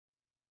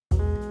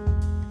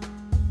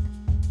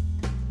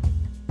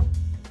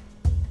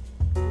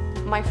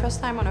My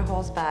first time on a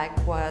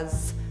horseback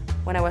was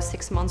when I was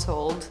 6 months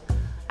old.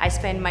 I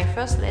spent my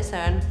first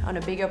lesson on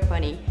a bigger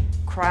pony,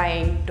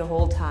 crying the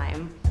whole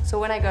time. So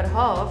when I got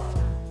off,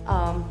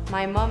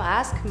 my mom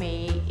asked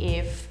me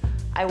if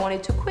I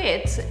wanted to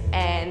quit,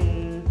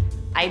 and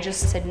I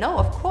just said no,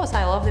 of course,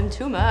 I love them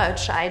too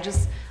much. I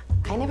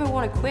never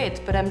want to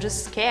quit, but I'm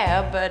just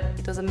scared, but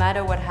it doesn't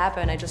matter what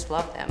happened, I just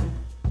love them.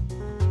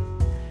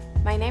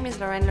 My name is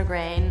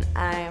Lorraine.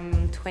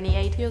 I'm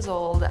 28 years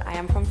old. I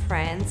am from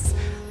France,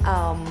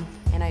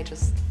 and I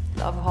just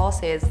love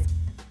horses.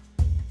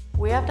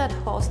 We have that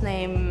horse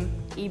named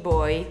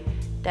E-Boy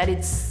that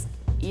is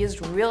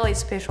really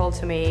special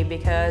to me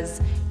because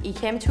he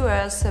came to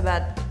us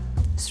about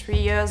 3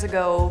 years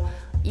ago.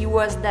 He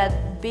was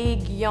that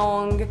big,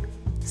 young,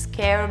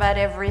 scared about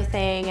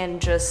everything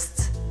and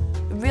just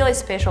really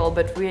special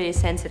but really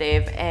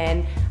sensitive,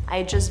 and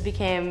I just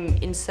became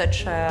in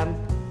such a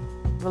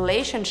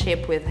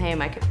relationship with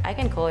him, I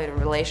can call it a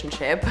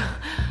relationship,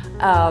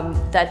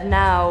 that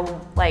now,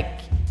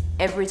 like,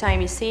 every time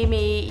he sees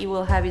me, he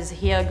will have his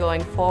ear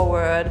going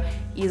forward,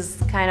 he's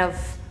kind of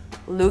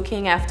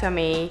looking after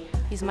me.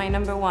 He's my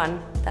number one,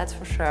 that's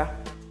for sure.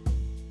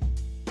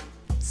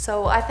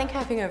 So I think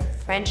having a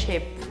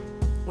friendship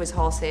with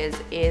horses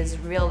is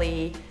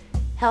really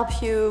help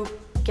you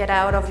get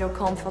out of your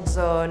comfort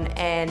zone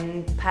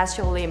and pass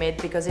your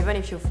limit, because even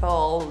if you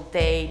fall,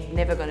 they're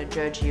never gonna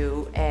judge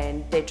you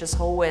and they're just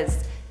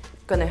always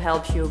gonna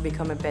help you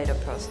become a better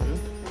person.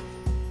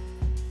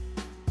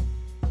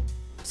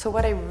 So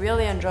what I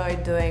really enjoy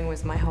doing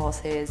with my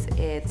horses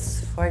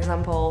is, for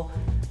example,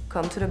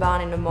 come to the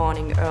barn in the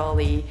morning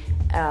early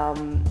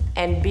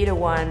and be the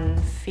one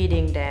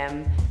feeding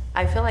them.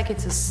 I feel like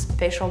it's a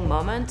special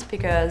moment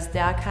because they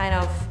are kind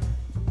of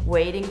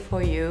waiting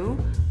for you.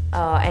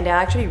 And they're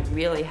actually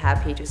really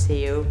happy to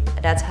see you.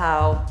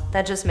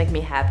 That just makes me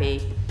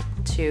happy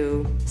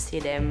to see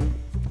them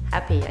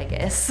happy, I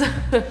guess.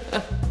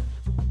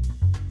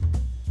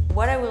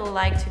 What I would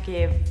like to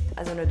give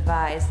as an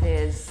advice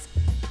is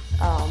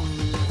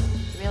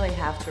you really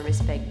have to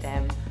respect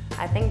them.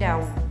 I think they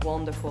are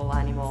wonderful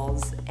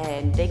animals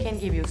and they can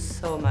give you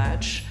so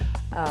much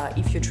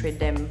if you treat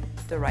them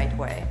the right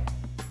way.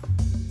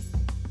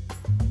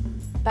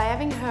 By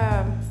having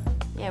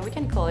we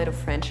can call it a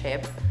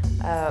friendship,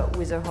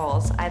 with a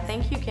horse, I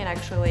think you can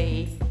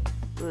actually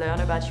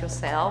learn about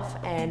yourself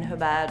and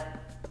about,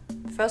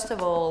 first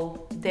of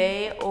all,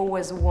 they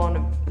always want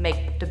to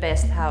make the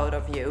best out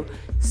of you.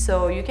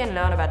 So you can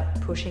learn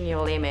about pushing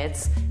your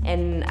limits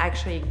and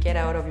actually get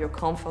out of your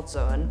comfort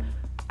zone.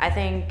 I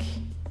think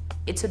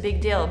it's a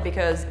big deal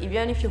because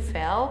even if you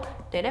fail,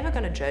 they're never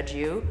going to judge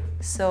you.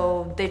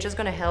 So they're just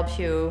going to help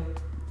you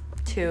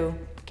to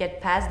get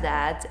past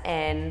that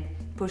and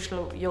push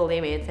your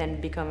limits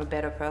and become a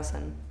better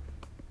person.